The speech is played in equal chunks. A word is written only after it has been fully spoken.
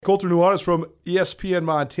Colter Nuanez from ESPN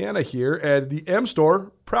Montana here, and the M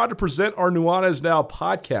Store, proud to present our Nuanez Now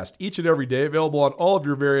podcast each and every day, available on all of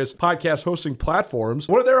your various podcast hosting platforms.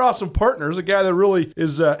 One of their awesome partners, a guy that really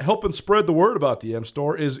is helping spread the word about the M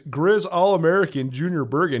Store, is Griz All-American Junior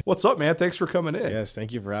Bergen. What's up, man? Thanks for coming in. Yes,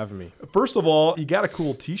 thank you for having me. First of all, you got a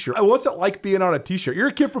cool t-shirt. What's it like being on a t-shirt? You're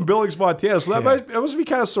a kid from Billings, Montana, so that must be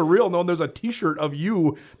kind of surreal knowing there's a t-shirt of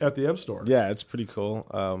you at the M Store. Yeah, it's pretty cool.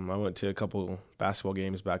 I went to a couple basketball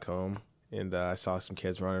games back home, and I saw some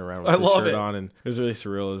kids running around with the shirt on, and it was really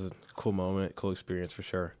surreal. It was a cool moment, cool experience for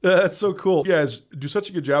sure. That's so cool. You guys do such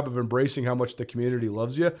a good job of embracing how much the community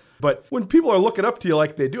loves you. But when people are looking up to you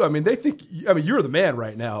like they do, they think, you're the man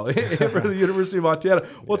right now for the University of Montana.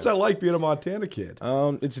 What's that like being a Montana kid?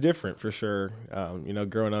 It's different for sure.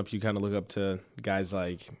 Growing up, you kind of look up to guys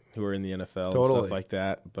like who are in the NFL and stuff like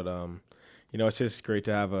that. But, it's just great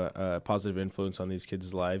to have a positive influence on these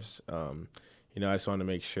kids' lives. I just want to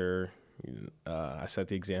make sure I set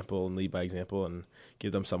the example and lead by example and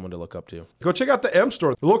give them someone to look up to. Go check out the M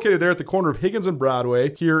Store. They're located there at the corner of Higgins and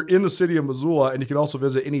Broadway here in the city of Missoula, and you can also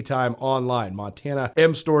visit anytime online,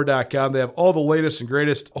 montanamstore.com. They have all the latest and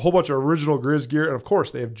greatest, a whole bunch of original Griz gear, and of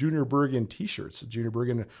course, they have Junior Bergen t-shirts. Junior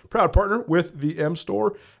Bergen, proud partner with the M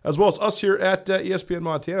Store, as well as us here at ESPN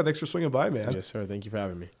Montana. Thanks for swinging by, man. Yes, sir. Thank you for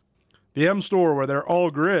having me. The M Store, where they're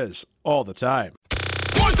all Griz all the time.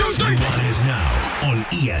 1, 2, 3. Nuanez now on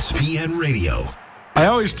ESPN Radio. I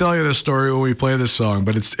always tell you this story when we play this song,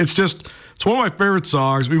 but it's one of my favorite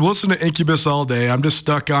songs. We've listened to Incubus all day. I'm just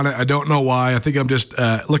stuck on it. I don't know why. I think I'm just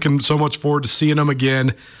looking so much forward to seeing them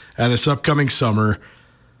again this upcoming summer.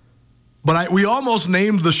 But we almost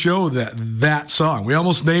named the show that song. We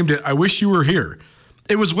almost named it I Wish You Were Here.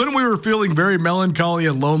 It was when we were feeling very melancholy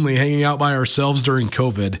and lonely hanging out by ourselves during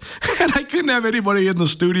COVID. And I couldn't have anybody in the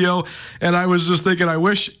studio. And I was just thinking, I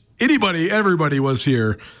wish everybody was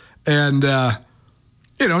here. And,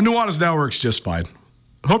 Nuanez now works just fine.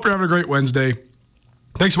 Hope you're having a great Wednesday.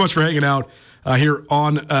 Thanks so much for hanging out here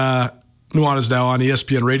on Nuanez Now on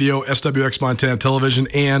ESPN Radio, SWX Montana Television,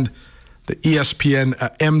 and the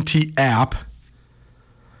ESPN MT app.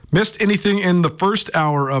 Missed anything in the first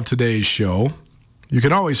hour of today's show? You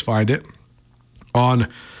can always find it on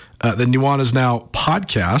the Nuanez Now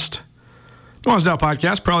podcast. Nuanez Now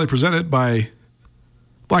podcast, proudly presented by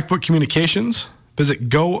Blackfoot Communications. Visit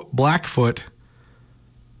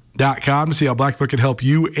goblackfoot.com to see how Blackfoot can help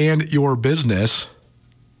you and your business.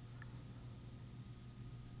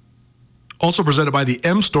 Also presented by the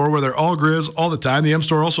M Store, where they're all Griz all the time. The M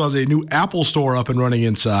Store also has a new Apple Store up and running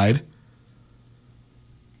inside.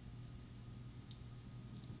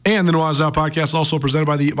 And the Nuanez Now podcast also presented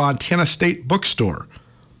by the Montana State Bookstore.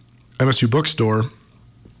 MSU Bookstore,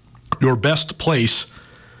 your best place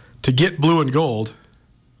to get blue and gold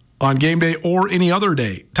on game day or any other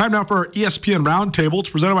day. Time now for our ESPN Roundtable. It's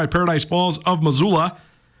presented by Paradise Falls of Missoula.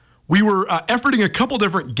 We were efforting a couple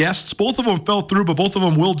different guests. Both of them fell through, but both of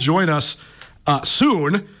them will join us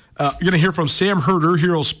soon. You're going to hear from Sam Herder,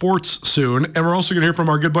 Hero Sports, soon. And we're also going to hear from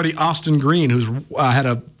our good buddy Austin Green, who's had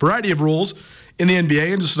a variety of roles in the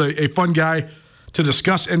NBA and just a fun guy to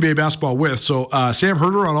discuss NBA basketball with. So Sam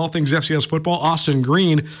Herder on all things FCS football, Austin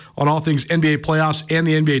Green on all things NBA playoffs and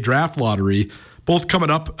the NBA draft lottery. Both coming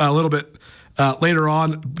up a little bit later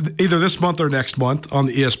on, either this month or next month on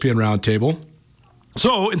the ESPN Roundtable.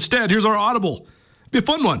 So instead, here's our audible. It'll be a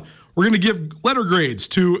fun one. We're going to give letter grades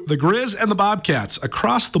to the Griz and the Bobcats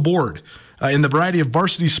across the board in the variety of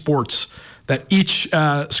varsity sports that each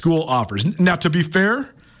school offers. Now, to be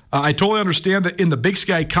fair, I totally understand that in the Big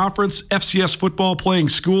Sky Conference, FCS football playing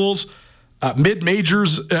schools,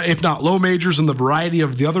 mid-majors, if not low majors, and the variety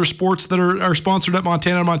of the other sports that are sponsored at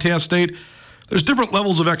Montana and Montana State, there's different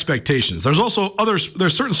levels of expectations. There's also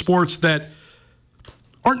there's certain sports that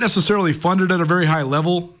aren't necessarily funded at a very high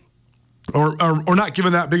level or not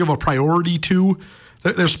given that big of a priority to.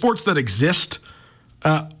 There's sports that exist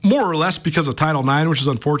more or less because of Title IX, which is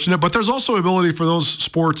unfortunate, but there's also ability for those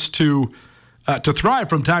sports to thrive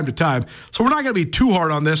from time to time. So we're not going to be too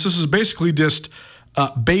hard on this. This is basically just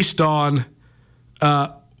based on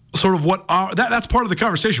sort of what that's part of the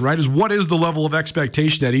conversation, right? Is what is the level of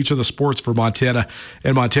expectation at each of the sports for Montana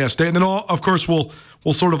and Montana State? And then, of course, we'll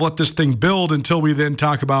sort of let this thing build until we then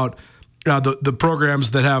talk about the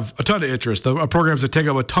programs that have a ton of interest, the programs that take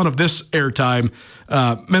up a ton of this airtime,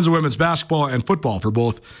 men's and women's basketball and football for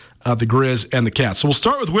both the Griz and the Cats. So we'll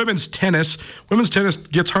start with women's tennis. Women's tennis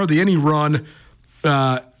gets hardly any run,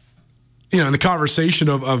 in the conversation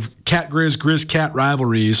of Cat-Griz, Griz-Cat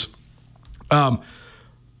rivalries.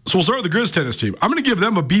 So we'll start with the Griz tennis team. I'm going to give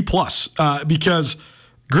them a B+ because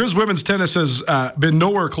Griz women's tennis has been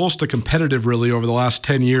nowhere close to competitive really over the last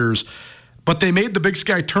 10 years, but they made the Big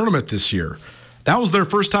Sky tournament this year. That was their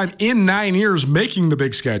first time in 9 years making the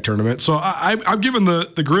Big Sky tournament. So I'm giving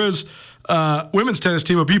the Griz women's tennis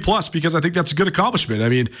team a B+ because I think that's a good accomplishment. I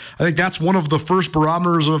mean, I think that's one of the first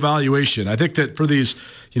barometers of evaluation. I think that for these,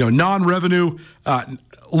 non-revenue,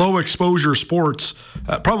 low exposure sports,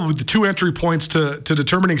 probably the two entry points to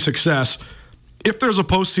determining success. If there's a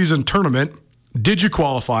postseason tournament, did you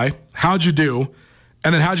qualify? How'd you do?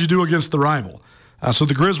 And then how'd you do against the rival? So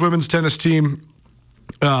the Griz women's tennis team,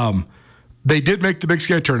 they did make the Big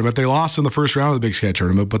Sky tournament. They lost in the first round of the Big Sky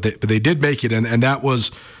tournament, but they did make it, and that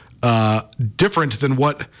was different than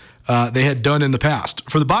what they had done in the past.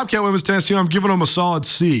 For the Bobcat women's tennis team, I'm giving them a solid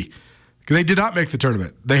C. They did not make the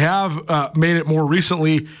tournament. They have made it more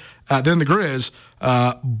recently than the Griz,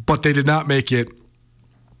 but they did not make it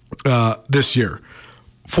this year.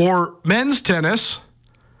 For men's tennis,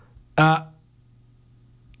 the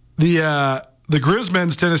Griz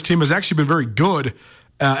men's tennis team has actually been very good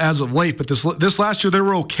as of late, but this last year they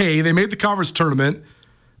were okay. They made the conference tournament,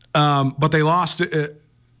 but they lost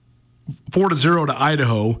 4-0 to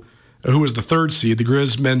Idaho, who was the 3rd seed. The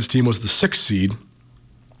Griz men's team was the 6th seed.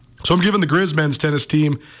 So I'm giving the Griz men's tennis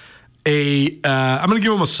team I'm going to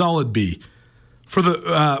give them a solid B. For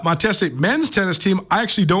the Montana State men's tennis team, I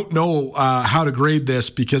actually don't know how to grade this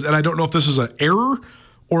and I don't know if this is an error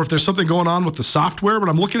or if there's something going on with the software, but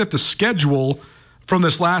I'm looking at the schedule from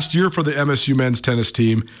this last year for the MSU men's tennis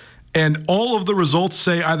team, and all of the results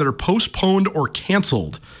say either postponed or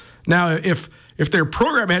canceled. Now, if their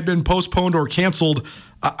program had been postponed or canceled,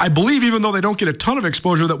 I believe, even though they don't get a ton of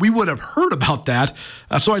exposure, that we would have heard about that.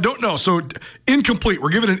 So I don't know. So incomplete. We're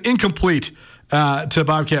giving an incomplete to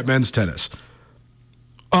Bobcat men's tennis.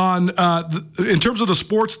 In terms of the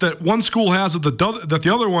sports that one school has that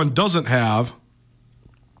the other one doesn't have,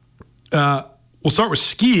 we'll start with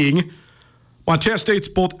skiing. Montana State's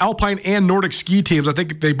both Alpine and Nordic ski teams, I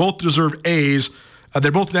think they both deserve A's.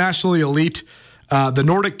 They're both nationally elite. The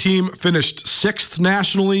Nordic team finished 6th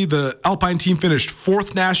nationally. The Alpine team finished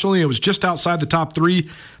 4th nationally. It was just outside the top 3.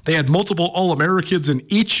 They had multiple All-Americans in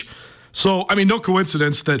each. So, I mean, no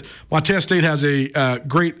coincidence that Montana State has they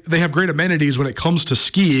have great amenities when it comes to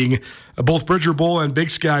skiing. Both Bridger Bowl and Big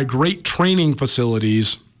Sky, great training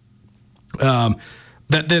facilities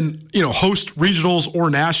that then, host regionals or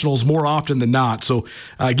nationals more often than not. So,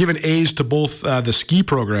 giving A's to both the ski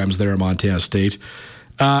programs there at Montana State.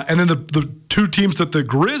 And then the two teams that the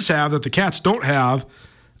Griz have that the Cats don't have,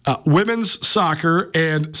 women's soccer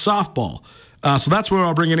and softball. So that's where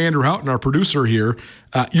I'll bring in Andrew Houghton, our producer here.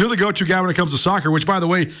 You're the go-to guy when it comes to soccer, which, by the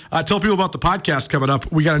way, tell people about the podcast coming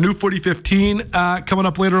up. We got a new Footy 15 coming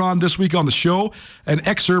up later on this week on the show, an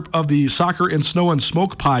excerpt of the Soccer in Snow and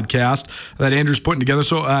Smoke podcast that Andrew's putting together.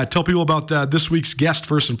 So tell people about this week's guest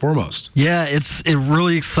first and foremost. Yeah, it's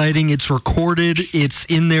really exciting. It's recorded. It's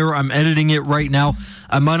in there. I'm editing it right now.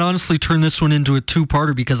 I might honestly turn this one into a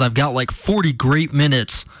two-parter because I've got like 40 great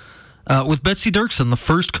minutes with Betsy Dirksen, the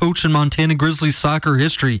first coach in Montana Grizzlies soccer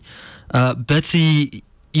history. Betsy,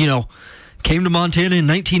 came to Montana in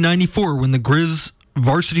 1994 when the Griz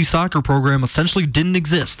varsity soccer program essentially didn't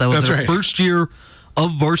exist. That was her first year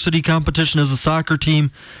of varsity competition as a soccer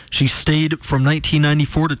team. She stayed from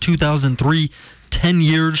 1994 to 2003, 10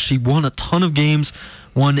 years. She won a ton of games,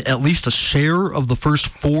 won at least a share of the first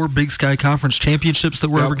 4 Big Sky Conference championships that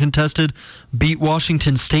were ever contested, beat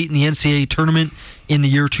Washington State in the NCAA tournament in the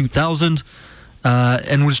year 2000,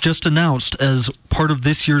 and was just announced as part of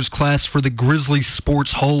this year's class for the Grizzly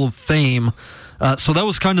Sports Hall of Fame. So that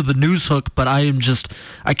was kind of the news hook, but I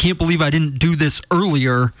can't believe I didn't do this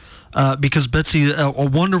earlier because Betsy, a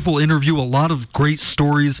wonderful interview, a lot of great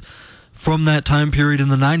stories from that time period in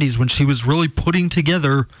the 90s when she was really putting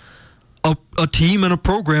together a team and a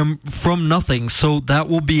program from nothing. So that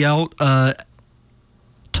will be out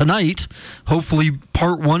tonight. Hopefully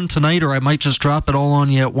part 1 tonight, or I might just drop it all on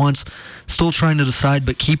you at once. Still trying to decide,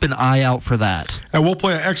 but keep an eye out for that. And we'll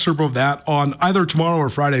play an excerpt of that on either tomorrow or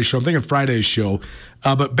Friday's show. I'm thinking Friday's show.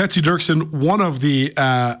 But Betsy Dirksen, one of the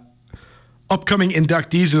upcoming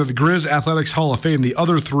inductees into the Griz Athletics Hall of Fame. The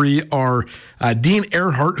other 3 are Dean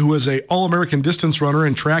Earhart, who is an All-American distance runner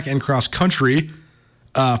in track and cross country,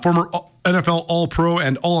 former NFL All-Pro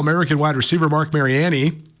and All-American wide receiver Mark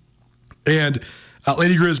Mariani, and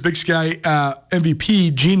Lady Griz Big Sky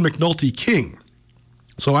MVP Gene McNulty King.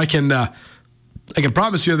 So I can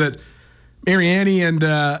promise you that Mariani and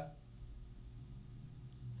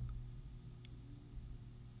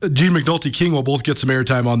Gene McNulty King will both get some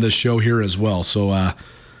airtime on this show here as well. So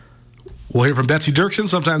we'll hear from Betsy Dirksen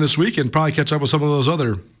sometime this week and probably catch up with some of those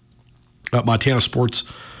other Montana Sports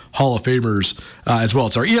Hall of Famers as well.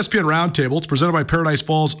 It's our ESPN Roundtable. It's presented by Paradise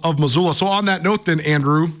Falls of Missoula. So on that note then,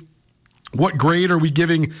 Andrew, what grade are we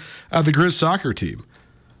giving the Griz soccer team?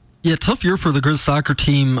 Yeah, tough year for the Griz soccer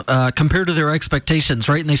team compared to their expectations,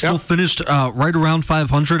 right? And they still finished right around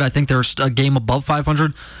 500. I think they're a game above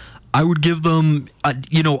 500. I would give them,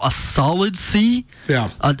 a solid C. Yeah.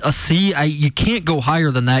 A C. You can't go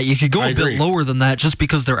higher than that. You could go a bit lower than that just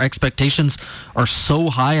because their expectations are so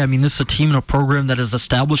high. I mean, this is a team and a program that has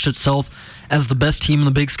established itself as the best team in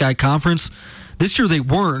the Big Sky Conference. This year they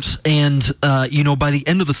weren't, and by the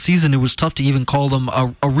end of the season, it was tough to even call them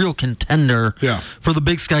a real contender for the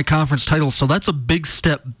Big Sky Conference title. So that's a big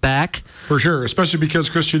step back. For sure, especially because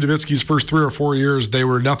Chris Chudovitsky's first 3 or 4 years, they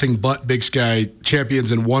were nothing but Big Sky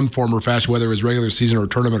champions in one form or fashion, whether it was regular season or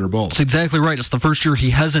tournament or both. That's exactly right. It's the first year he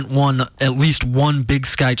hasn't won at least one Big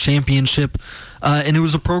Sky championship, and it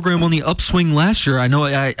was a program on the upswing last year.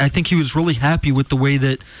 I think he was really happy with the way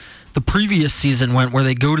that the previous season went, where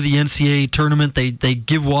they go to the NCAA tournament. They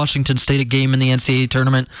give Washington State a game in the NCAA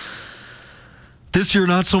tournament. This year,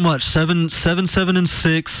 not so much.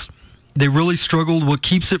 7-6. They really struggled. What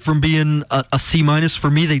keeps it from being a C- for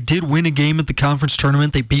me, they did win a game at the conference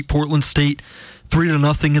tournament. They beat Portland State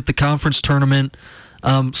 3-0 at the conference tournament.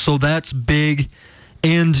 So that's big.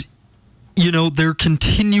 And, they're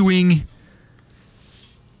continuing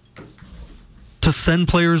to send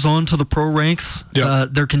players on to the pro ranks.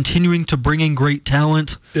 They're continuing to bring in great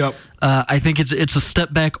talent. I think it's a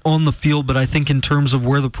step back on the field, but I think in terms of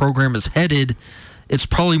where the program is headed, it's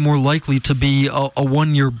probably more likely to be a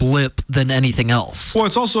one-year blip than anything else. Well,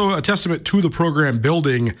 it's also a testament to the program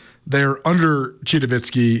building there under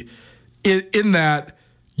Chudovitsky in that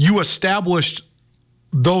you established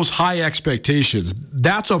those high expectations.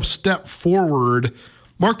 That's a step forward.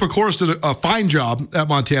 Mark Picoris did a fine job at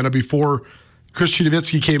Montana before Chris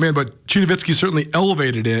Chudovitsky came in, but Chudovitsky certainly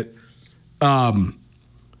elevated it. To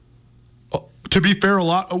be fair,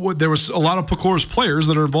 there was a lot of Picoris players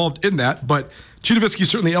that are involved in that, but Chudovitsky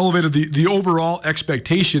certainly elevated the overall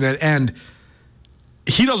expectation, and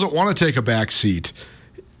he doesn't want to take a back seat.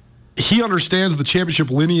 He understands the championship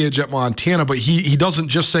lineage at Montana, but he doesn't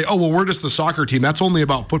just say, oh, well, we're just the soccer team. That's only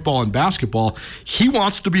about football and basketball. He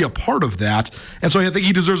wants to be a part of that, and so I think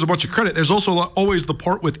he deserves a bunch of credit. There's also always the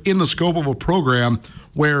part within the scope of a program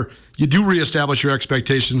where you do reestablish your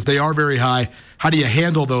expectations. They are very high. How do you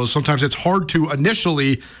handle those? Sometimes it's hard to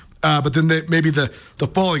initially, but then maybe the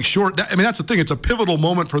falling short. That's the thing. It's a pivotal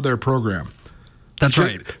moment for their program. That's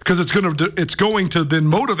right. Because it's going to then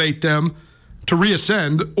motivate them to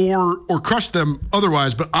reascend or crush them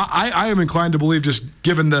otherwise. But I am inclined to believe, just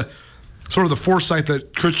given the sort of the foresight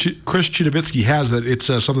that Chris Chudovitsky has, that it's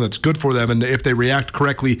something that's good for them, and if they react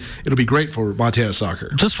correctly, it'll be great for Montana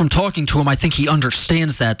soccer. Just from talking to him, I think he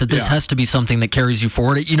understands that this has to be something that carries you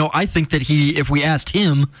forward. I think that if we asked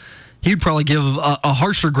him, he'd probably give a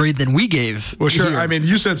harsher grade than we gave. Well, sure. Here. I mean,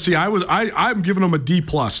 you said C. I'm giving him a D+,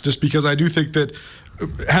 just because I do think that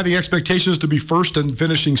having expectations to be first and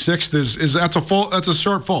finishing sixth that's a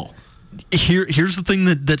sharp fall. Here's the thing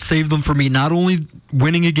that saved them for me. Not only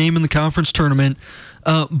winning a game in the conference tournament,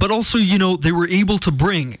 but also, they were able to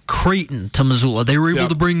bring Creighton to Missoula. They were able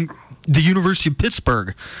to bring the University of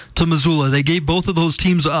Pittsburgh to Missoula. They gave both of those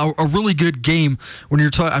teams a really good game. When you're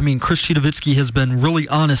talking, Chris Chudovitsky has been really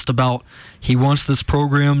honest about he wants this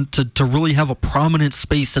program to really have a prominent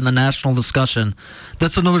space in the national discussion.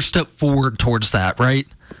 That's another step forward towards that, right?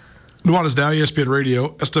 Nuanez now, ESPN Radio,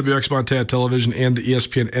 SWX Montana Television, and the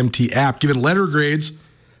ESPN MT app, giving letter grades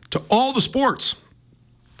to all the sports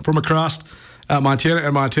from across Montana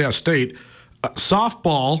and Montana State.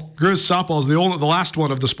 Softball, Griz softball is the last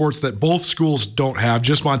one of the sports that both schools don't have.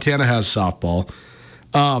 Just Montana has softball.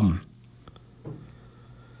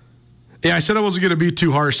 I said I wasn't going to be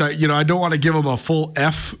too harsh. I don't want to give them a full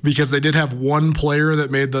F because they did have one player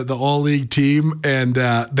that made the all-league team, and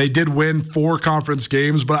they did win 4 conference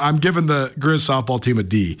games, but I'm giving the Griz softball team a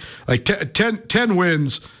D. Like 10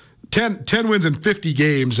 wins. 10 wins in 50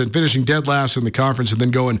 games and finishing dead last in the conference, and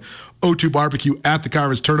then going 0-2 barbecue at the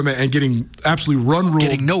conference tournament and getting absolutely run-ruled.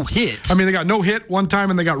 Getting no hit. They got no hit one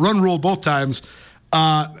time and they got run-ruled both times.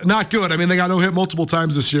 Not good. They got no hit multiple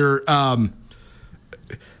times this year.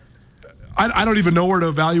 I don't even know where to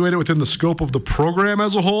evaluate it within the scope of the program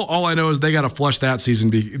as a whole. All I know is they got to flush that season.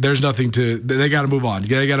 There's nothing they got to move on.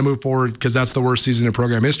 They got to move forward because that's the worst season in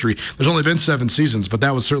program history. There's only been 7 seasons, but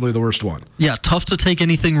that was certainly the worst one. Yeah, tough to take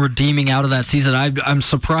anything redeeming out of that season. I'm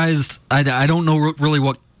surprised. I don't know really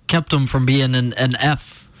what kept them from being an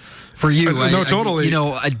F for you. No, totally.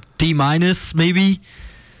 A D- maybe.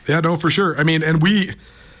 Yeah, no, for sure. And we...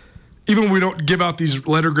 even when we don't give out these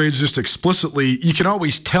letter grades just explicitly, you can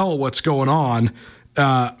always tell what's going on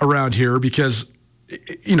around here because,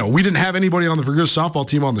 we didn't have anybody on the Griz softball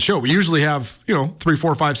team on the show. We usually have, 3,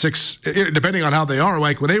 4, 5, 6, depending on how they are.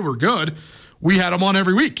 Like when they were good, we had them on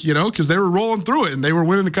every week, because they were rolling through it and they were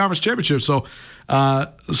winning the conference championship. So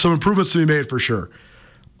some improvements to be made for sure.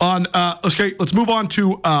 Let's move on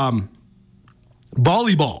to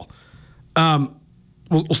volleyball.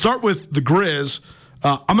 We'll start with the Griz.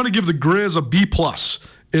 I'm going to give the Griz a B+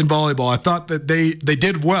 in volleyball. I thought that they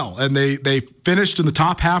did well, and they finished in the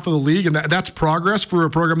top half of the league, and that's progress for a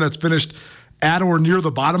program that's finished at or near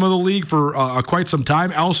the bottom of the league for quite some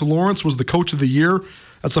time. Allison Lawrence was the coach of the year.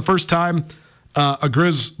 That's the first time a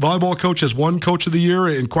Griz volleyball coach has won coach of the year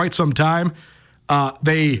in quite some time.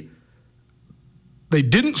 They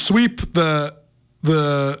didn't sweep the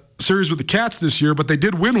series with the Cats this year, but they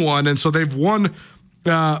did win one, and so they've won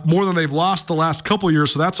more than they've lost the last couple of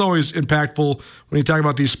years. So that's always impactful when you talk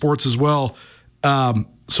about these sports as well. And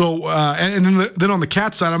then on the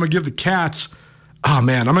Cats side, I'm going to give the Cats. I'm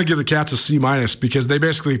going to give the Cats a C- because they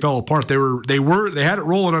basically fell apart. They had it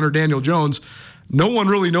rolling under Daniel Jones. No one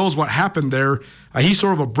really knows what happened there. He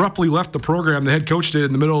sort of abruptly left the program. The head coach did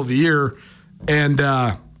in the middle of the year, and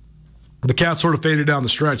the Cats sort of faded down the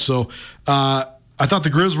stretch. So I thought the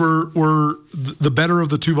Griz were the better of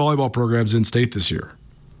the two volleyball programs in state this year.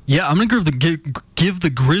 Yeah, I'm going to give the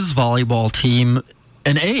Griz volleyball team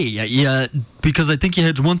an A. Yeah, because I think you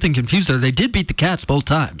had one thing confused there. They did beat the Cats both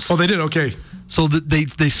times. Oh, they did? Okay. So they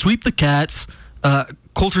sweep the Cats.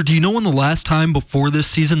 Colter, do you know when the last time before this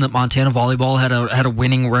season that Montana volleyball had a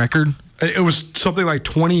winning record? It was something like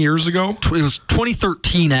 20 years ago. It was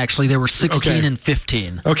 2013, actually. They were 16 and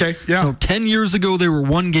 15. Okay, yeah. So 10 years ago, they were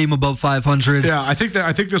one game above 500. Yeah, I think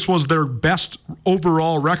this was their best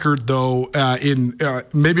overall record, though, in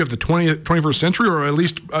maybe of the 21st century, or at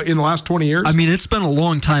least in the last 20 years. I mean, it's been a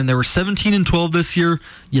long time. They were 17 and 12 this year.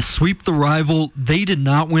 You sweep the rival. They did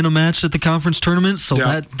not win a match at the conference tournament, so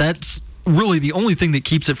that's really the only thing that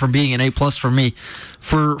keeps it from being an A+ for me.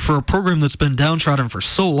 For a program that's been downtrodden for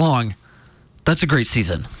so long, that's a great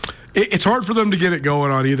season. It's hard for them to get it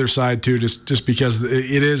going on either side, too, just because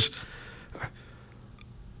it is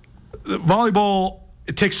volleyball.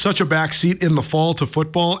 It takes such a backseat in the fall to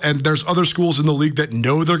football, and there's other schools in the league that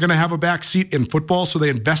know they're going to have a backseat in football, so they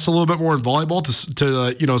invest a little bit more in volleyball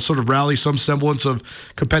to sort of rally some semblance of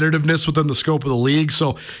competitiveness within the scope of the league.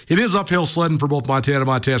 So it is uphill sledding for both Montana and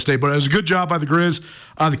Montana State, but it was a good job by the Griz.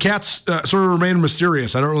 The Cats sort of remain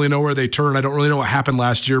mysterious. I don't really know where they turn. I don't really know what happened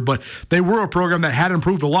last year, but they were a program that had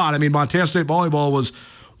improved a lot. I mean, Montana State volleyball was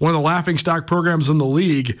one of the laughingstock programs in the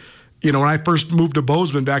league, when I first moved to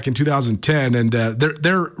Bozeman back in 2010, and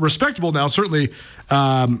they're respectable now, certainly.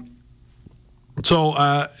 So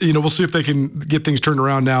we'll see if they can get things turned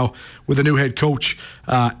around now with a new head coach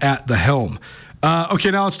at the helm. Okay,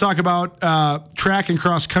 now let's talk about track and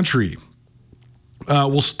cross country.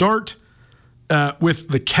 We'll start with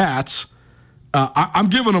the Cats. I'm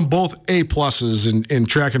giving them both A+ in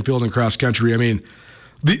track and field and cross country. I mean,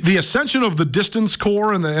 the ascension of the distance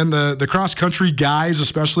core and the cross country guys,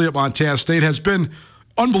 especially at Montana State, has been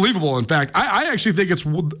unbelievable. In fact, I actually think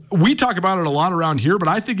we talk about it a lot around here, but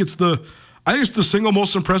I think it's the single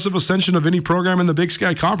most impressive ascension of any program in the Big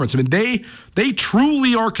Sky Conference. I mean, they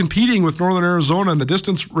truly are competing with Northern Arizona in the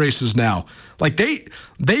distance races now. Like they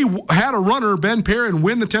had a runner, Ben Perrin,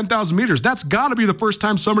 win the 10,000 meters. That's got to be the first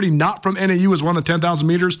time somebody not from NAU has won the 10,000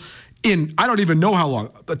 meters in I don't even know how long,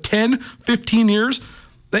 10, 15 years.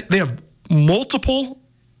 They have multiple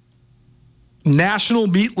national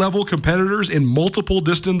meet level competitors in multiple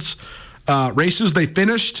distance races. They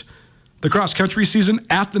finished the cross country season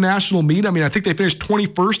at the national meet. I mean, I think they finished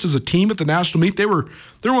 21st as a team at the national meet. They were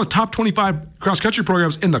one of the top 25 cross country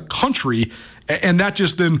programs in the country, and that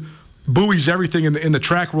just then buoys everything in the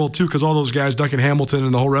track world too, because all those guys, Duncan Hamilton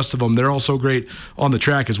and the whole rest of them, they're all so great on the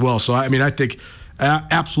track as well. So I mean, I think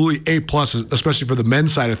absolutely A+, especially for the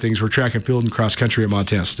men's side of things for track and field and cross country at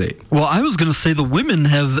Montana State. Well, I was going to say the women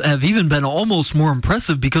have even been almost more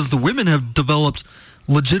impressive because the women have developed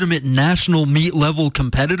legitimate national meet level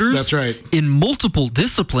competitors. That's right. In multiple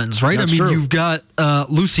disciplines, right? That's I mean, true. You've got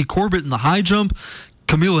Lucy Corbett in the high jump,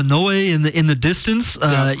 Camila Noe in the distance,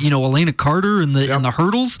 Elena Carter in the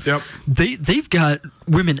hurdles. Yep. They've got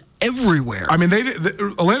women everywhere. I mean,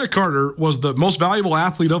 Elena Carter was the most valuable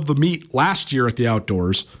athlete of the meet last year at the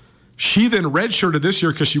outdoors. She then redshirted this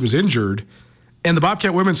year because she was injured, And the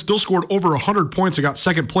Bobcat women still scored over 100 points and got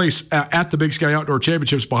second place at the Big Sky Outdoor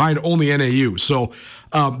Championships behind only NAU. So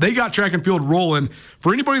they got track and field rolling.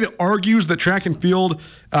 For anybody that argues that track and field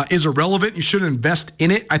is irrelevant, you shouldn't invest in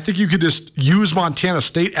it, I think you could just use Montana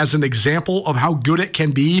State as an example of how good it can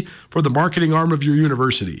be for the marketing arm of your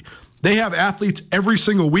university. They have athletes every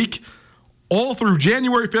single week, all through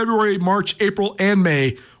January, February, March, April, and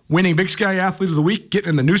May, winning Big Sky Athlete of the Week, getting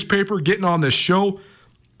in the newspaper, getting on this show.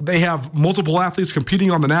 They have multiple athletes competing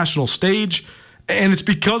on the national stage, and it's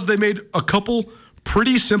because they made a couple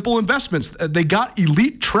pretty simple investments. They got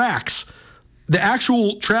elite tracks. The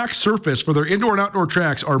actual track surface for their indoor and outdoor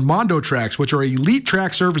tracks are Mondo tracks, which are elite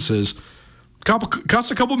track surfaces.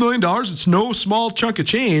 Cost a couple $1 million. It's no small chunk of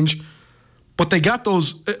change, but they got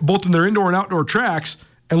those both in their indoor and outdoor tracks,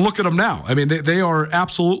 and look at them now. I mean, they are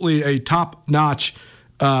absolutely a top-notch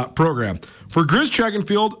program. For Griz track and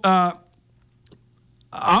field,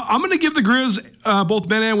 I'm going to give the Griz, both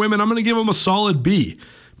men and women, I'm going to give them a solid B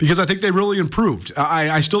because I think they really improved.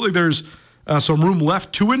 I still think there's some room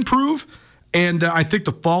left to improve, and I think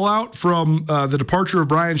the fallout from the departure of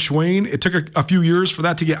Brian Schwain, it took a few years for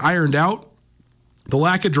that to get ironed out. The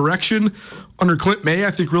lack of direction under Clint May,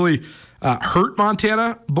 I think, really hurt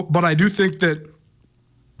Montana, but I do think that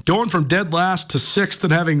going from dead last to sixth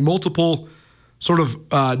and having multiple sort of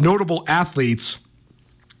notable athletes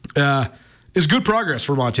is good progress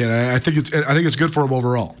for Montana. I think it's good for them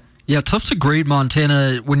overall. Yeah, tough to grade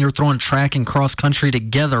Montana when you're throwing track and cross country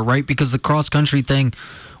together, right? Because the cross country thing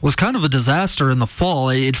was kind of a disaster in the fall.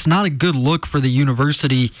 It's not a good look for the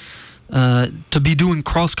university to be doing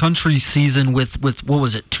cross country season with what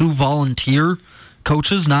was it, 2 volunteer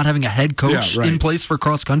coaches, not having a head coach in place for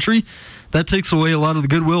cross country. That takes away a lot of the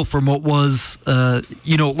goodwill from what was,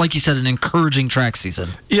 like you said, an encouraging track season.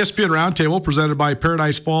 ESPN Roundtable presented by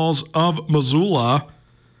Paradise Falls of Missoula.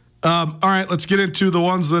 All right, let's get into the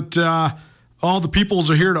ones that all the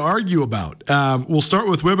peoples are here to argue about. We'll start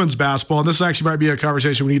with women's basketball, and this actually might be a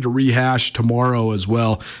conversation we need to rehash tomorrow as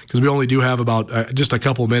well because we only do have about just a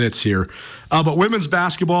couple minutes here. But women's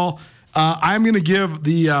basketball, I'm going to give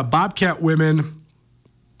the Bobcat women,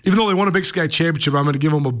 even though they won a Big Sky Championship, I'm going to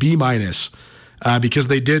give them a B- because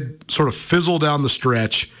they did sort of fizzle down the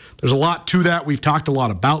stretch. There's a lot to that. We've talked a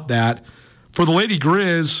lot about that. For the Lady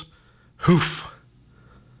Griz,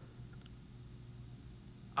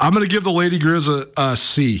 I'm going to give the Lady Griz a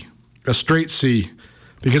C, a straight C,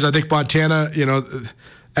 because I think Montana,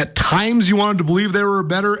 at times you wanted to believe they were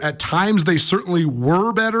better. At times they certainly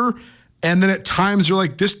were better. And then at times you're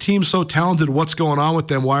like, this team's so talented. What's going on with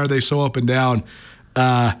them? Why are they so up and down?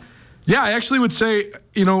 I actually would say,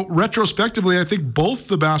 retrospectively, I think both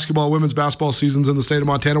the women's basketball seasons in the state of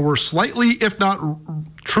Montana were slightly, if not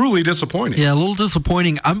truly, disappointing. Yeah, a little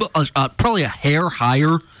disappointing. I'm probably a hair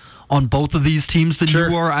higher on both of these teams than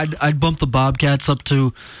you are. I'd bump the Bobcats up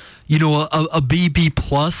to, a B+.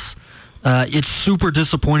 It's super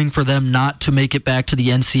disappointing for them not to make it back to the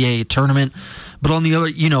NCAA tournament. But on the other,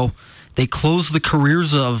 they closed the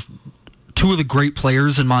careers of 2 of the great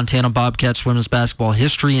players in Montana Bobcats women's basketball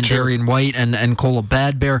history, and Darian White and Cola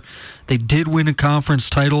Badbear. They did win a conference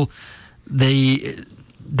title. They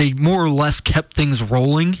more or less kept things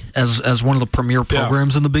rolling as one of the premier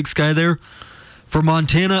programs in the Big Sky there. For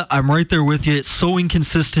Montana, I'm right there with you. It's so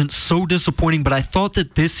inconsistent, so disappointing, but I thought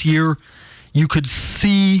that this year you could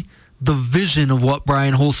see the vision of what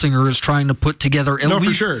Brian Holsinger is trying to put together, at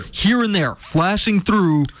least here and there, flashing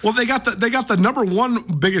through. Well, they got the number one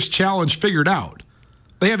biggest challenge figured out.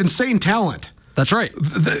 They have insane talent. That's right.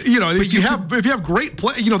 If you have great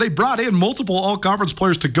play, they brought in multiple all-conference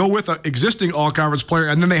players to go with an existing all-conference player,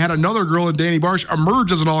 and then they had another girl in Danny Barsh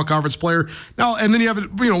emerge as an all-conference player. Now, and then you have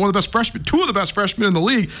one of the best freshmen, 2 of the best freshmen in the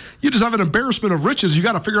league. You just have an embarrassment of riches. You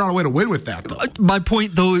got to figure out a way to win with that, though. My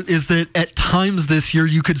point, though, is that at times this year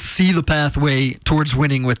you could see the pathway towards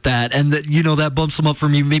winning with that, and that that bumps them up for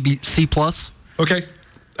me maybe C+. Okay.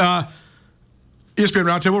 ESPN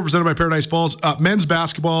Roundtable presented by Paradise Falls. Men's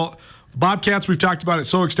basketball. Bobcats, we've talked about it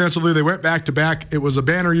so extensively. They went back-to-back. It was a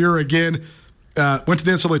banner year again. Went to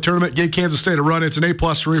the NCAA tournament, gave Kansas State a run. It's an A+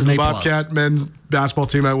 for the Bobcat men's basketball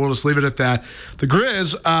team. I will just leave it at that. The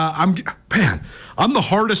Griz, I'm the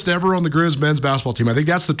hardest ever on the Griz men's basketball team. I think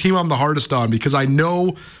that's the team I'm the hardest on because I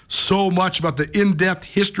know so much about the in-depth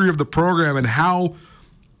history of the program and how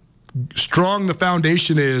strong the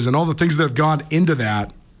foundation is and all the things that have gone into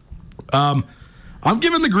that. I'm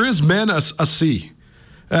giving the Griz men a C.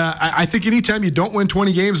 I think anytime you don't win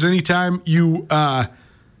 20 games, anytime you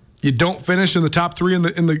don't finish in the top 3 in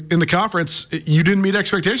the conference, you didn't meet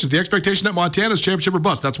expectations. The expectation at Montana is championship or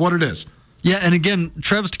bust. That's what it is. Yeah, and again,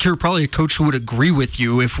 Travis DeCuire, probably a coach who would agree with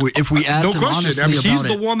you if we asked him honestly about it. He's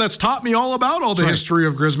the one that's taught me all about all the history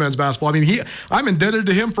of Griz men's basketball. I mean, I'm indebted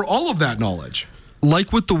to him for all of that knowledge.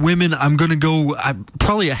 Like with the women, I'm going to go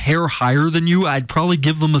probably a hair higher than you. I'd probably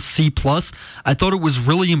give them a C+. I thought it was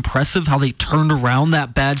really impressive how they turned around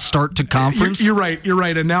that bad start to conference. You're right.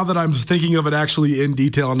 And now that I'm thinking of it actually in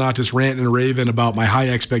detail and not just ranting and raving about my high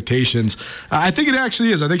expectations, I think it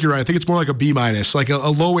actually is. I think you're right. I think it's more like a B-, like a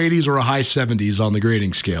low 80s or a high 70s on the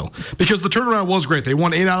grading scale. Because the turnaround was great. They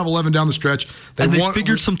won 8 out of 11 down the stretch. They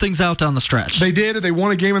figured some things out down the stretch. They did. They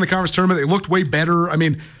won a game in the conference tournament. They looked way better. I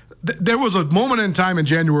mean, there was a moment in time in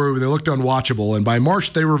January where they looked unwatchable, and by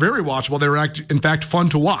March they were very watchable. They were, in fact, fun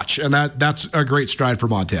to watch, and that's a great stride for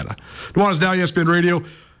Montana. Nuanez Now, ESPN Radio.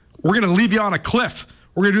 We're going to leave you on a cliff.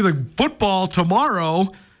 We're going to do the football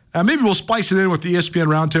tomorrow. Maybe we'll spice it in with the ESPN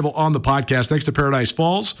Roundtable on the podcast. Thanks to Paradise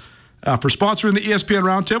Falls for sponsoring the ESPN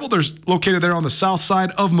Roundtable. They're located there on the south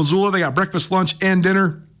side of Missoula. They got breakfast, lunch, and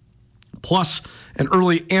dinner, plus an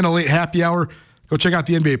early and a late happy hour. Go check out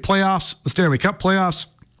the NBA playoffs, the Stanley Cup playoffs,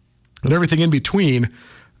 and everything in between.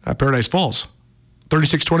 Paradise Falls,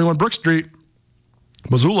 3621 Brook Street,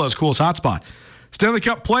 Missoula's coolest hotspot. Stanley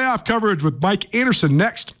Cup playoff coverage with Mike Anderson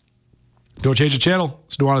next. Don't change the channel.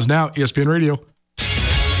 It's Nuanez Now, ESPN Radio.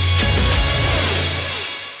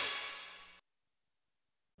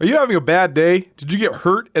 Are you having a bad day? Did you get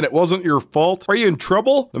hurt and it wasn't your fault? Are you in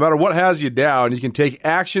trouble? No matter what has you down, you can take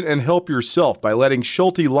action and help yourself by letting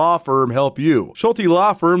Schulte Law Firm help you. Schulte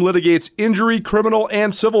Law Firm litigates injury, criminal,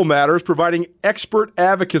 and civil matters, providing expert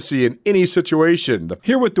advocacy in any situation.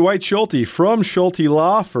 Here with Dwight Schulte from Schulte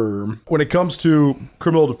Law Firm. When it comes to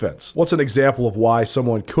criminal defense, what's an example of why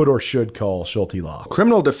someone could or should call Schulte Law?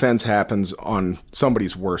 Criminal defense happens on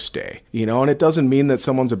somebody's worst day, and it doesn't mean that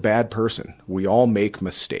someone's a bad person. We all make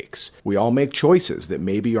mistakes. We all make choices that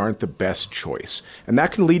maybe aren't the best choice, and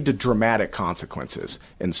that can lead to dramatic consequences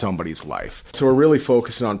in somebody's life. So we're really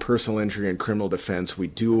focusing on personal injury and criminal defense. We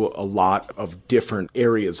do a lot of different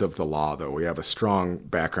areas of the law, though. We have a strong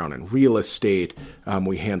background in real estate.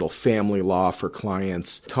 We handle family law for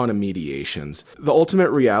clients, ton of mediations. The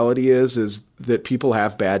ultimate reality is that people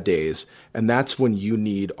have bad days, and that's when you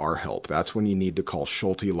need our help. That's when you need to call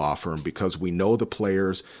Schulte Law Firm, because we know the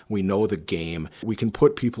players, we know the game. We can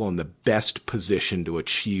put people in the best position to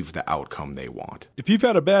achieve the outcome they want. If you've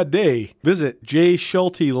had a bad day, visit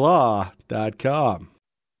jschultelaw.com.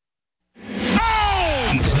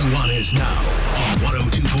 It's Nuanez Now on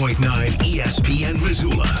 102.9 ESPN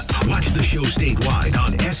Missoula. Watch the show statewide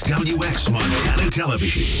on SWX Montana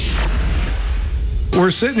Television.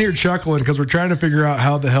 We're sitting here chuckling because we're trying to figure out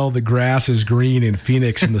how the hell the grass is green in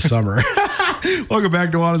Phoenix in the summer. Welcome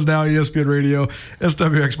back to Nuanez Now, ESPN Radio,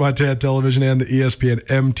 SWX Montana Television, and the ESPN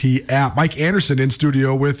MT app. Mike Anderson in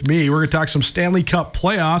studio with me. We're going to talk some Stanley Cup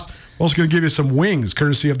playoffs. We're also going to give you some wings,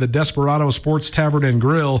 courtesy of the Desperado Sports Tavern and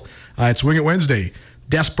Grill. It's Wing It Wednesday,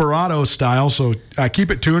 Desperado style, so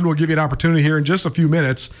keep it tuned. We'll give you an opportunity here in just a few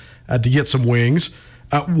minutes to get some wings.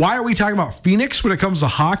 Why are we talking about Phoenix when it comes to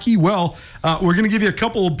hockey? Well, we're going to give you a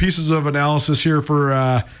couple of pieces of analysis here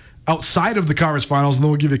for outside of the conference finals, and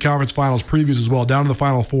then we'll give you conference finals previews as well, down to the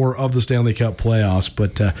Final Four of the Stanley Cup playoffs.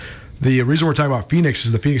 But the reason we're talking about Phoenix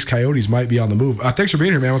is the Phoenix Coyotes might be on the move. Thanks for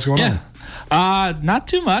being here, man. What's going on? Not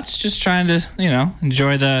too much. Just trying to,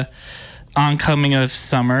 enjoy the oncoming of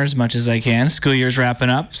summer as much as I can. School year's wrapping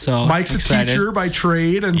up, so Mike's excited. A teacher by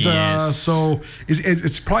trade, and yes. So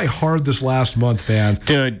it's probably hard this last month, man.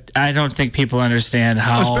 Dude, I don't think people understand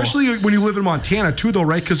how. Especially when you live in Montana, too, though,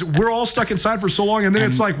 right? Because we're all stuck inside for so long, and then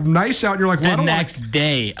it's like nice out, and you're like, well, the next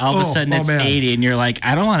day, all of a sudden it's 80, and you're like,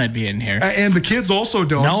 I don't want to be in here. And the kids also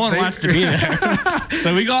don't. No one wants to be there.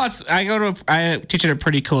 So we go out. I teach at a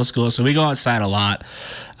pretty cool school, so we go outside a lot.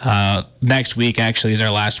 Next week actually is our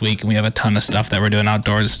last week, and we have a ton of stuff that we're doing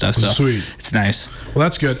outdoors and stuff. So sweet, it's nice. Well,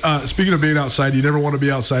 that's good. Speaking of being outside, you never want to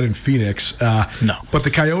be outside in Phoenix. No, but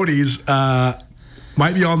the Coyotes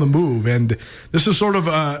might be on the move, and this is sort of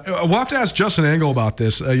we'll have to ask Justin Engel about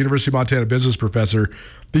this, University of Montana business professor,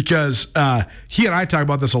 because he and I talk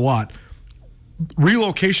about this a lot.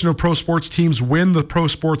 Relocation of pro sports teams when the pro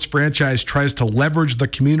sports franchise tries to leverage the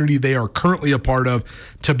community they are currently a part of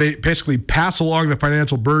to basically pass along the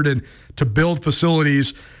financial burden to build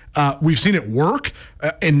facilities. We've seen it work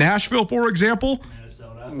in Nashville, for example.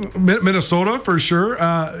 Minnesota for sure.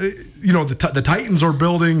 The Titans are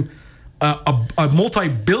building a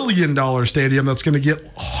multi-billion-dollar stadium that's going to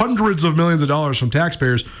get hundreds of millions of dollars from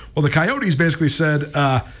taxpayers. Well, the Coyotes basically said,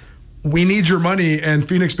 we need your money, and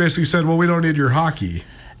Phoenix basically said, well, we don't need your hockey.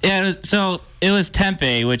 Yeah, it was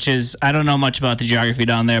Tempe, which is, I don't know much about the geography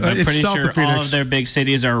down there, but I'm pretty sure all of their big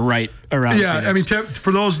cities are right around Phoenix. I mean,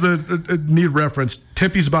 for those that need reference,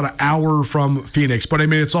 Tempe's about an hour from Phoenix, but I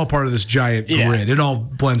mean, it's all part of this giant grid. It all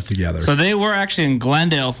blends together. So they were actually in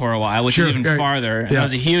Glendale for a while, which is even farther. And that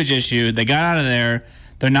was a huge issue. They got out of there.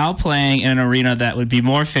 They're now playing in an arena that would be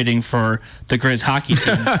more fitting for the Griz hockey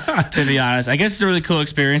team, to be honest. I guess it's a really cool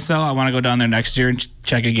experience, though. I want to go down there next year and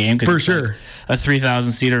check a game. For sure. Like a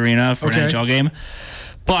 3,000-seat arena for an NHL game.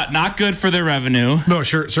 But not good for their revenue. No,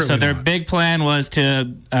 certainly So their not. big plan was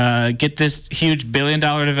to get this huge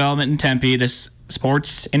billion-dollar development in Tempe, this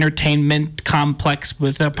sports entertainment complex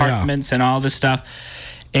with apartments and all this stuff.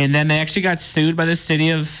 And then they actually got sued by the city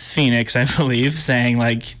of Phoenix, I believe, saying,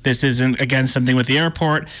 like, this isn't, again, something with the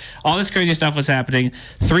airport. All this crazy stuff was happening.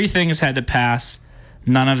 3 things had to pass.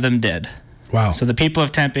 None of them did. Wow. So the people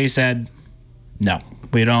of Tempe said, no,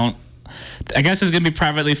 we don't. I guess it's going to be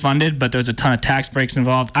privately funded, but there's a ton of tax breaks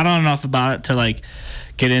involved. I don't know enough about it to, like,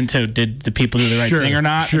 get into did the people do the right thing or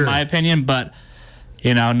not, in my opinion. But,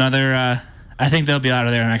 you know, I think they'll be out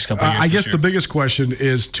of there in the next couple of years. I guess the biggest question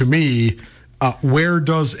is, to me, where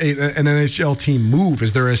does an NHL team move?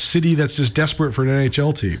 Is there a city that's just desperate for an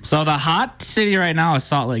NHL team? So the hot city right now is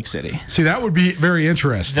Salt Lake City. See, that would be very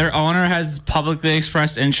interesting. Their owner has publicly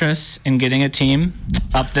expressed interest in getting a team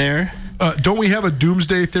up there. Don't we have a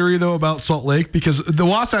doomsday theory, though, about Salt Lake? Because the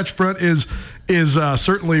Wasatch Front is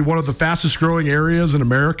certainly one of the fastest growing areas in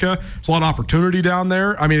America. There's a lot of opportunity down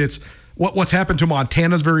there. I mean, it's what's happened to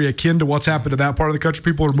Montana is very akin to what's happened to that part of the country.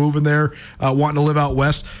 People are moving there, wanting to live out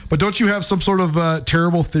west. But don't you have some sort of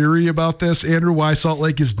terrible theory about this, Andrew, why Salt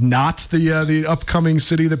Lake is not the upcoming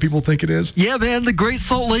city that people think it is? Yeah, man, the Great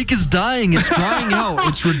Salt Lake is dying. It's drying out.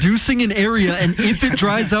 It's reducing in area, and if it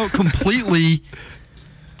dries out completely,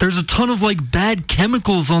 there's a ton of like bad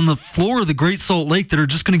chemicals on the floor of the Great Salt Lake that are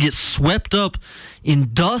just going to get swept up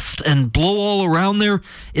in dust and blow all around there.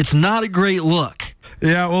 It's not a great look.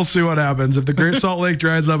 Yeah, we'll see what happens. If the Great Salt Lake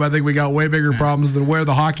dries up, I think we got way bigger problems than where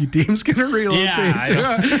the hockey team's going to relocate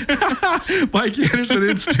to. Mike Anderson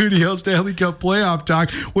in studio, Stanley Cup playoff talk,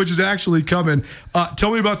 which is actually coming. Tell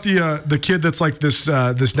me about the kid that's like this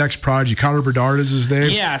next prodigy. Connor Bedard is his name.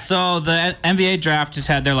 Yeah, so the NBA draft just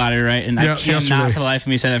had their lottery, right? And I cannot for the life of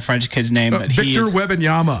me say that French kid's name. But Victor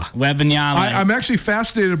Wembanyama. I'm actually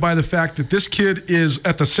fascinated by the fact that this kid is,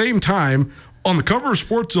 at the same time, on the cover of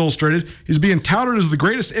Sports Illustrated, he's being touted as the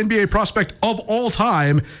greatest NBA prospect of all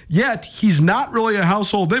time, yet he's not really a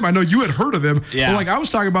household name. I know you had heard of him. Yeah. But I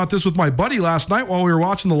was talking about this with my buddy last night while we were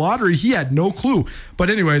watching the lottery. He had no clue.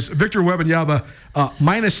 But anyways, Victor Wembanyama,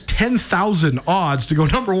 minus 10,000 odds to go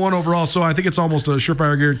number 1 overall, so I think it's almost a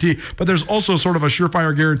surefire guarantee. But there's also sort of a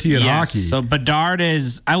surefire guarantee in hockey. So Bedard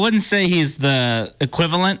is, I wouldn't say he's the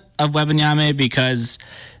equivalent of Wembanyama because,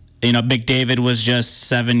 you know, McDavid was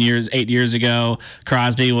just 8 years ago.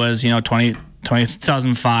 Crosby was,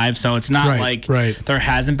 2005. So it's not there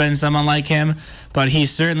hasn't been someone like him, but he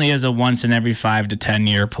certainly is a once in every 5 to 10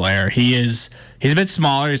 year player. He's a bit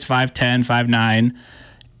smaller. He's 5'10", 5'9",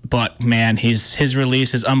 but man, his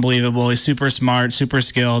release is unbelievable. He's super smart, super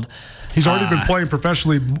skilled. He's already been playing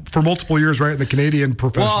professionally for multiple years, right, in the Canadian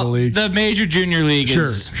Professional League. The major junior league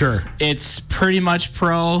sure. It's pretty much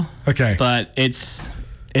pro. Okay. But it's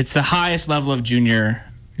the highest level of junior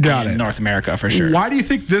in North America for sure. Why do you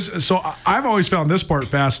think this? So I've always found this part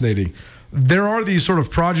fascinating. There are these sort of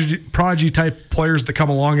prodigy type players that come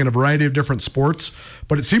along in a variety of different sports,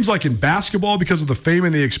 but it seems like in basketball, because of the fame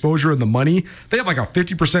and the exposure and the money, they have like a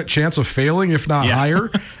 50% chance of failing, if not higher.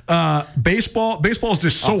 Baseball is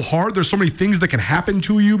just so hard. There's so many things that can happen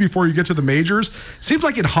to you before you get to the majors. Seems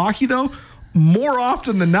like in hockey, though, more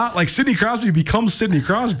often than not, like Sidney Crosby becomes Sidney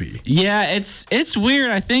Crosby. Yeah, it's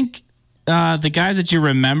weird. I think the guys that you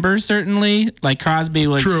remember, certainly, like Crosby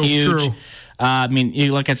was huge. True. I mean,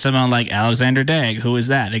 you look at someone like Alexander Daigle. Who is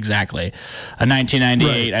that exactly? A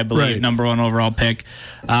 1998, I believe, number 1 overall pick.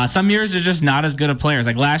 Some years are just not as good of players.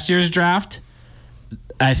 Like last year's draft,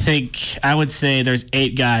 I would say there's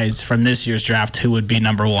 8 guys from this year's draft who would be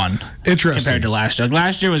number 1. Interesting. Compared to last year. Like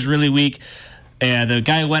last year was really weak. The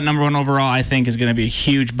guy who went number 1 overall, I think, is going to be a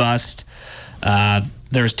huge bust.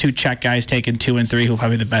 There's 2 Czech guys taken 2 and 3 who are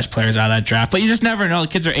probably the best players out of that draft. But you just never know. The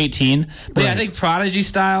kids are 18. But yeah, I think prodigy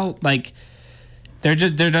style, like there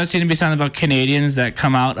does seem to be something about Canadians that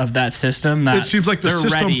come out of that system. That it seems like the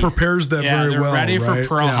system prepares them very well. They're ready for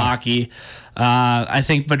pro hockey. I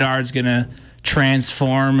think Bedard's going to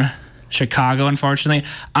transform Chicago, unfortunately.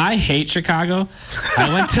 I hate Chicago.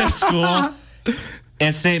 I went to school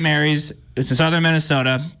at St. Mary's. It's in southern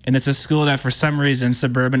Minnesota, and it's a school that for some reason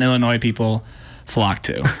suburban Illinois people flock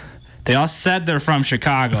to. They all said they're from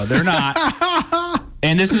Chicago. They're not.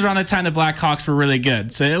 And this was around the time the Blackhawks were really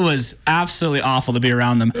good. So it was absolutely awful to be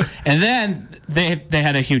around them. And then they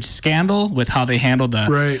had a huge scandal with how they handled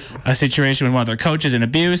a situation with one of their coaches and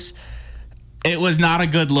abuse. It was not a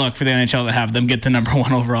good look for the NHL to have them get the number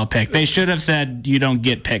 1 overall pick. They should have said you don't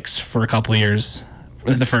get picks for a couple of years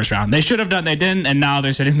in the first round. They should have done. They didn't, and now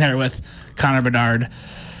they're sitting there with Connor Bedard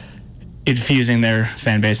infusing their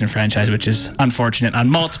fan base and franchise, which is unfortunate on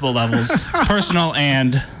multiple levels, personal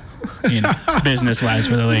and business-wise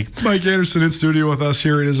for the league. Mike Anderson in studio with us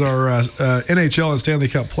here. It is our NHL and Stanley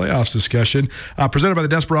Cup playoffs discussion presented by the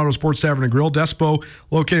Desperado Sports Tavern and Grill. Despo,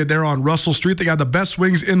 located there on Russell Street. They got the best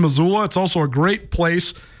wings in Missoula. It's also a great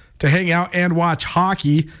place to hang out and watch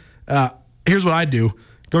hockey. Here's what I do.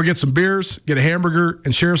 Go get some beers, get a hamburger,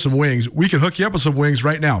 and share some wings. We can hook you up with some wings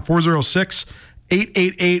right now.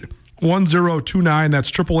 406-888-1029. That's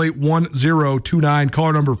 888-1029.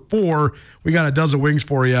 Caller number 4. We got a dozen wings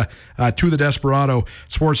for you to the Desperado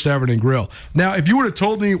Sports Tavern and Grill. Now, if you would have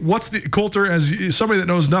told me Colter, as somebody that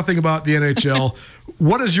knows nothing about the NHL,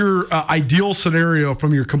 what is your ideal scenario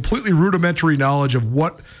from your completely rudimentary knowledge of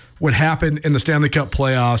what would happen in the Stanley Cup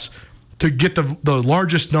playoffs to get the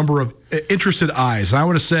largest number of interested eyes? And I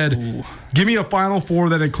would have said, give me a Final Four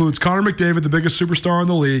that includes Connor McDavid, the biggest superstar in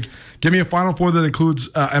the league. Give me a Final Four that includes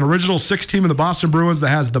an original 6 team in the Boston Bruins that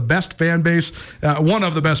has the best fan base, one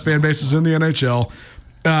of the best fan bases in the NHL.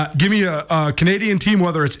 Give me a Canadian team,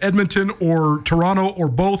 whether it's Edmonton or Toronto or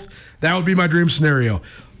both. That would be my dream scenario.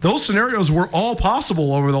 Those scenarios were all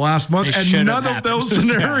possible over the last month, and none of those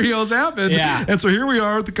scenarios happened. Yeah. And so here we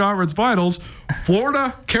are at the conference finals.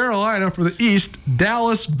 Florida, Carolina for the East,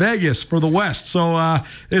 Dallas, Vegas for the West. So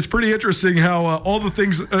it's pretty interesting how all the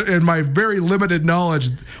things in my very limited knowledge.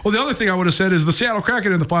 Well, the other thing I would have said is the Seattle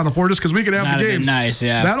Kraken in the Final Four, just because we could have the games. Nice,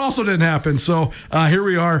 yeah. That also didn't happen. So here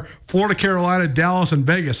we are, Florida, Carolina, Dallas, and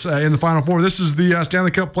Vegas in the Final Four. This is the Stanley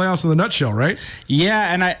Cup playoffs in the nutshell, right?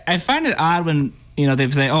 Yeah, and I find it odd when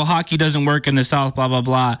they say, oh, hockey doesn't work in the South, blah, blah,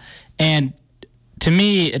 blah. And to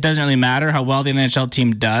me, it doesn't really matter how well the NHL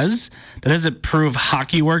team does. That doesn't prove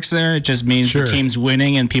hockey works there. It just means the team's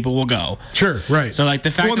winning and people will go. Sure, right. So, like,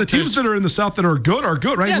 the fact that the teams that are in the South that are good,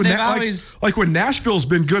 right? Yeah, they've always... Like when Nashville's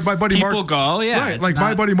been good, my buddy Mark... People go, yeah. Right, like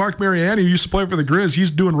my buddy Mark Mariani, who used to play for the Griz,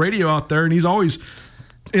 he's doing radio out there, and he's always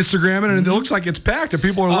Instagramming, and it looks like it's packed, and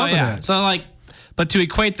people are loving it. So, like... But to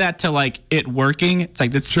equate that to like it working, it's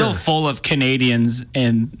like it's still full of Canadians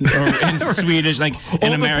and Swedish, like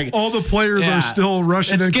in America. All the players are still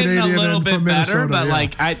Russian and Canadian. It's getting a little bit better, but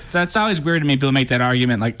like that's always weird to me. People make that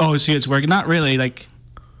argument, like, "Oh, see, it's working." Not really. Like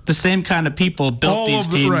the same kind of people built these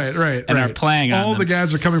teams, and are playing on all the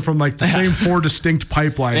guys are coming from like the same 4 distinct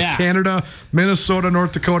pipelines: Canada, Minnesota,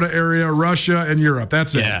 North Dakota area, Russia, and Europe.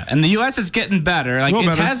 That's it. Yeah, and the U.S. is getting better. Like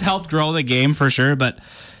it has helped grow the game for sure, but.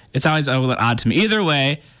 It's always a little odd to me. Either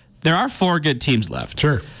way, there are 4 good teams left.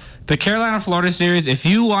 Sure. The Carolina-Florida series, if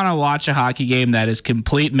you want to watch a hockey game that is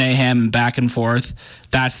complete mayhem and back and forth,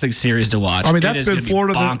 that's the series to watch. I mean, that's been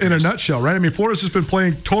Florida in a nutshell, right? I mean, Florida's just been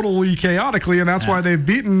playing totally chaotically, and that's why they've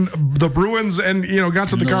beaten the Bruins and, got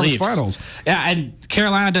to the conference finals. Yeah, and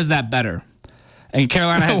Carolina does that better. And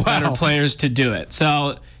Carolina has better players to do it.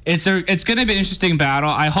 So it's going to be an interesting battle.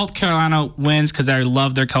 I hope Carolina wins because I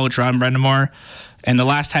love their coach, Ron Brendamore. And the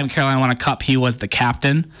last time Carolina won a cup, he was the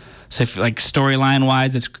captain. So,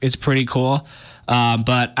 storyline-wise, it's pretty cool.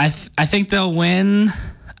 But I think they'll win.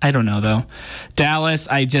 I don't know, though. Dallas,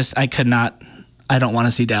 I don't want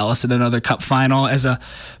to see Dallas in another cup final as a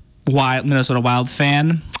Minnesota Wild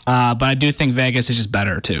fan. But I do think Vegas is just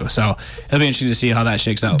better, too. So it'll be interesting to see how that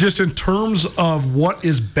shakes out. Just in terms of what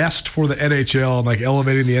is best for the NHL and, like,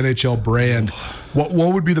 elevating the NHL brand, what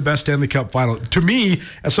would be the best Stanley Cup final? To me,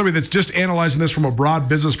 as somebody that's just analyzing this from a broad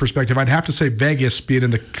business perspective, I'd have to say Vegas being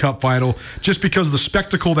in the Cup final just because of the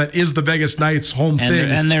spectacle that is the Vegas Knights home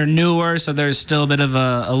thing. And they're newer, so there's still a bit of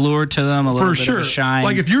a allure to them, a little bit of a shine.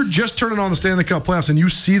 Like, if you're just turning on the Stanley Cup playoffs and you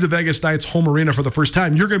see the Vegas Knights home arena for the first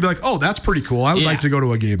time, you're going to be like, oh, that's pretty cool. I would like to go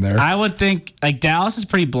to a game there. I would think, like, Dallas is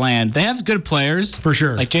pretty bland. They have good players. For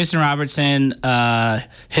sure. Like Jason Robertson,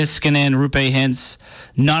 Hiskinen, Rupe Hintz.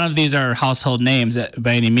 None of these are household names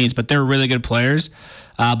by any means, but they're really good players.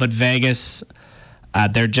 But Vegas,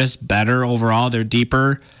 they're just better overall. They're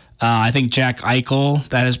deeper. I think Jack Eichel,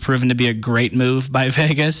 that has proven to be a great move by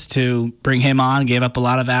Vegas to bring him on, gave up a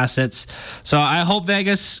lot of assets. So I hope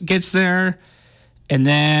Vegas gets there. And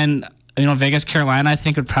then, Vegas, Carolina, I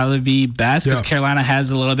think would probably be best because Carolina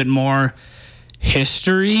has a little bit more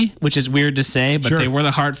history, which is weird to say, but they were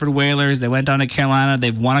the Hartford Whalers. They went down to Carolina.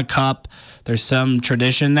 They've won a cup. There's some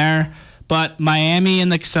tradition there. But Miami in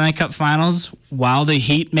the Stanley Cup Finals, while the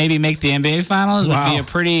Heat maybe make the NBA Finals, would be a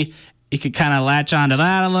pretty. You could kind of latch onto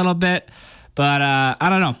that a little bit. But I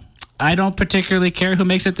don't know. I don't particularly care who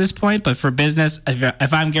makes it at this point, but for business,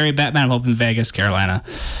 if I'm Gary Bettman, I'm hoping Vegas, Carolina.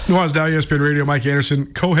 Nuanez now, ESPN Radio, Mike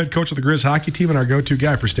Anderson, co-head coach of the Griz hockey team and our go-to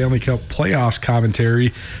guy for Stanley Cup playoffs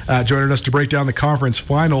commentary, joining us to break down the conference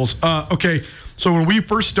finals. Okay, so when we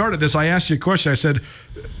first started this, I asked you a question. I said,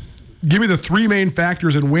 give me the 3 main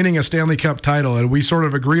factors in winning a Stanley Cup title, and we sort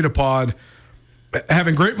of agreed upon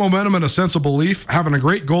having great momentum and a sense of belief, having a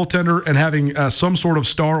great goaltender, and having some sort of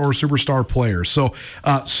star or superstar player. So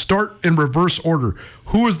start in reverse order.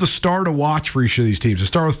 Who is the star to watch for each of these teams? Let's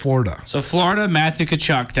start with Florida. So Florida, Matthew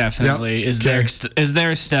Tkachuk definitely is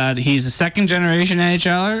their stud. He's a second-generation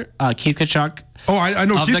NHLer. Keith Tkachuk. Oh, I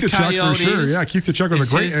know Keith Tkachuk for sure. Yeah, Keith Tkachuk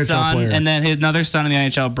was a great NHL player. And then another son in the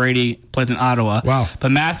NHL, Brady, plays in Ottawa. Wow.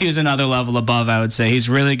 But Matthew's another level above, I would say. He's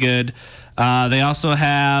really good. They also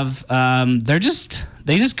have they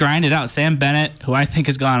just grind it out. Sam Bennett, who I think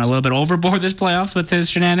has gone a little bit overboard this playoffs with his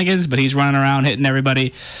shenanigans, but he's running around hitting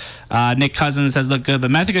everybody. Nick Cousins has looked good, but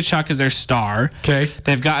Matthew Tkachuk is their star. Okay.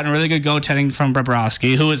 They've gotten really good goaltending from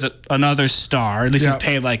Bobrovsky, who is another star. At least he's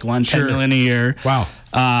paid like $10 million a year. Wow.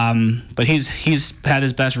 But he's had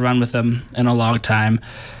his best run with them in a long time.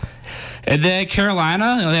 And then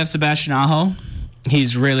Carolina, they have Sebastian Aho.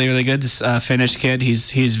 He's really, really good. Finnish kid.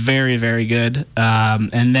 He's very, very good.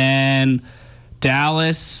 And then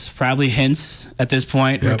Dallas, probably Hintz at this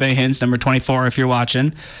point. Yep. Roope Hintz, number 24, if you're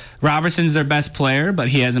watching. Robertson's their best player, but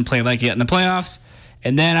he hasn't played like yet in the playoffs.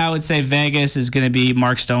 And then I would say Vegas is going to be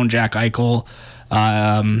Mark Stone, Jack Eichel,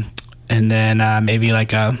 and then maybe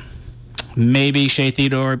Shea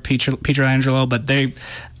Theodore, Pietrangelo, but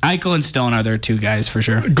Eichel and Stone are their 2 guys for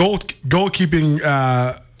sure. Goalkeeping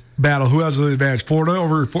battle. Who has the advantage? Florida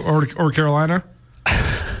or Carolina?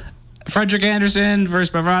 Frederik Andersen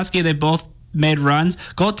versus Bobrovsky. They both made runs.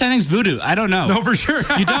 Goaltending's voodoo. I don't know. No, for sure.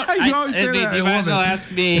 You don't. You always say that. You might as well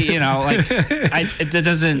ask me. It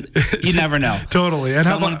doesn't. You never know. Totally. And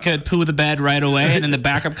someone could poo the bed right away, and then the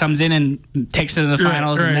backup comes in and takes it in the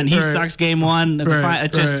finals, and then he sucks game 1.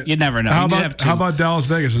 You never know. How about Dallas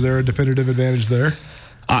Vegas? Is there a definitive advantage there?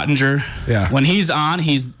 Ottinger. Yeah. When he's on,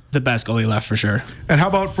 he's the best goalie left for sure. And how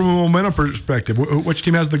about from a momentum perspective? Which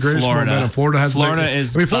team has the greatest momentum? Florida's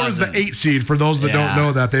the 8 seed for those that don't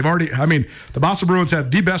know that. They've already, the Boston Bruins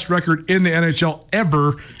had the best record in the NHL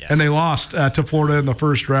ever, and they lost to Florida in the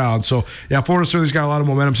first round. So, Florida certainly's got a lot of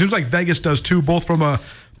momentum. Seems like Vegas does too, both from a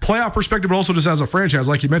playoff perspective, but also just as a franchise.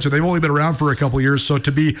 Like you mentioned, they've only been around for a couple of years, so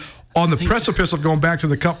to be on the precipice of going back to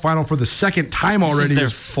the Cup final for the second time already. This is their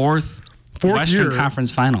fourth Western year. Conference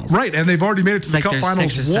Finals. Right, and they've already made it to the Cup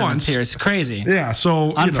Finals once. It's crazy. Yeah,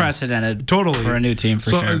 so unprecedented totally for a new team for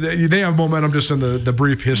sure. They have momentum just in the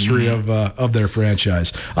brief history of their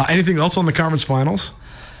franchise. Anything else on the conference finals?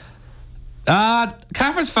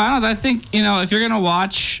 Conference finals, I think, if you're going to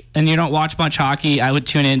watch and you don't watch much hockey, I would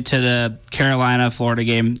tune into the Carolina-Florida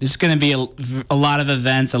game. There's going to be a lot of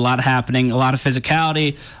events, a lot happening, a lot of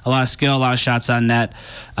physicality, a lot of skill, a lot of shots on net.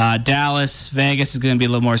 Dallas, Vegas is going to be a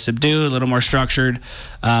little more subdued, a little more structured,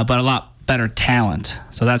 but a lot better talent.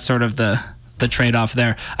 So that's sort of the trade-off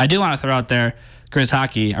there. I do want to throw out there Griz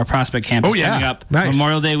Hockey, our prospect camp is coming up. Nice.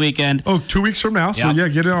 Memorial Day weekend. 2 weeks from now. So,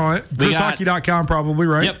 get in on it. GrizHockey.com probably,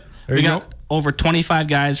 right? Yep. We got over 25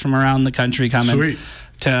 guys from around the country coming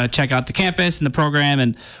to check out the campus and the program,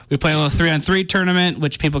 and we play a little 3-on-3 tournament,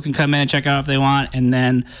 which people can come in and check out if they want, and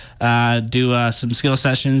then do some skill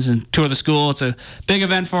sessions and tour the school. It's a big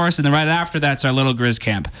event for us, and then right after that's our little Griz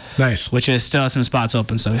camp. Nice. Which is still some spots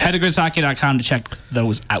open, so head to GrizHockey.com to check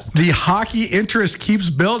those out. The hockey interest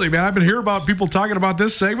keeps building, man. I've been hearing about people talking about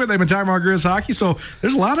this segment. They've been talking about Griz Hockey, so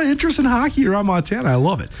there's a lot of interest in hockey around Montana. I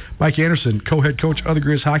love it. Mike Anderson, co-head coach of the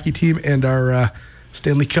Griz Hockey team, and our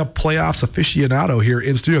Stanley Cup playoffs aficionado here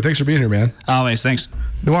in studio. Thanks for being here, man. Always, thanks.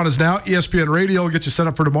 Nuanez now, ESPN Radio. We'll get you set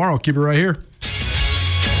up for tomorrow. Keep it right here.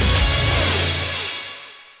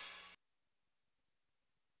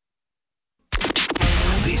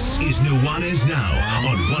 This is Nuanez Now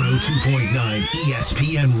on 102.9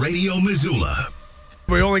 ESPN Radio Missoula.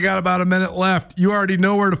 We only got about a minute left. You already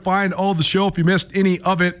know where to find all the show if you missed any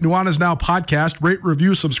of it. Nuanez Now podcast. Rate,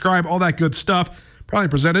 review, subscribe, all that good stuff. Probably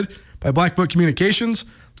presented by Blackfoot Communications,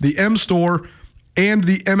 the M Store, and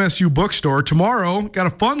the MSU Bookstore. Tomorrow, got a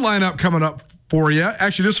fun lineup coming up for you.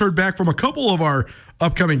 Actually, just heard back from a couple of our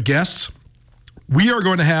upcoming guests. We are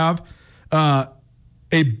going to have a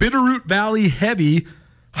Bitterroot Valley heavy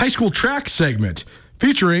high school track segment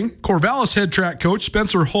featuring Corvallis head track coach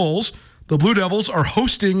Spencer Hulls. The Blue Devils are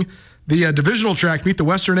hosting the divisional track meet, the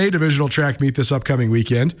Western A divisional track meet this upcoming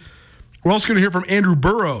weekend. We're also going to hear from Andrew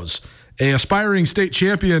Burrows, an aspiring state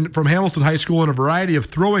champion from Hamilton High School in a variety of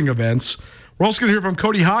throwing events. We're also going to hear from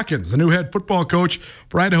Cody Hawkins, the new head football coach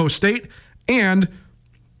for Idaho State. And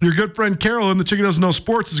your good friend Carolyn, the Chicken Doesn't Know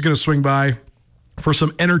Sports, is going to swing by for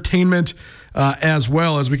some entertainment as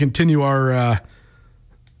well as we continue our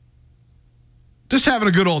just having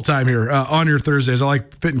a good old time here on your Thursdays. I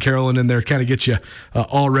like fitting Carolyn in there, kind of get you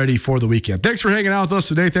all ready for the weekend. Thanks for hanging out with us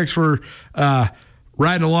today. Thanks for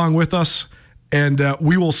riding along with us. And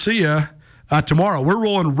we will see you tomorrow. We're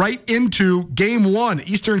rolling right into Game 1,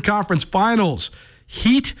 Eastern Conference Finals.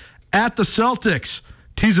 Heat at the Celtics.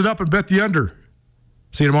 Tease it up and bet the under.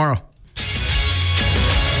 See you tomorrow.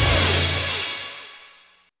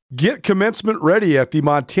 Get commencement ready at the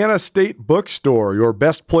Montana State Bookstore, your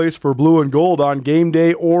best place for blue and gold on game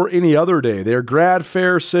day or any other day. Their grad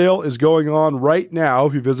fair sale is going on right now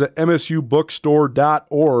if you visit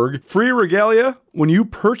msubookstore.org. Free regalia when you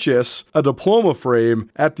purchase a diploma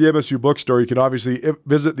frame at the MSU Bookstore. You can obviously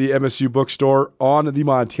visit the MSU Bookstore on the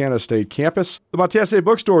Montana State campus. The Montana State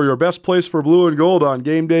Bookstore, your best place for blue and gold on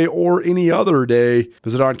game day or any other day.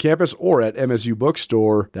 Visit on campus or at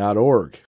msubookstore.org.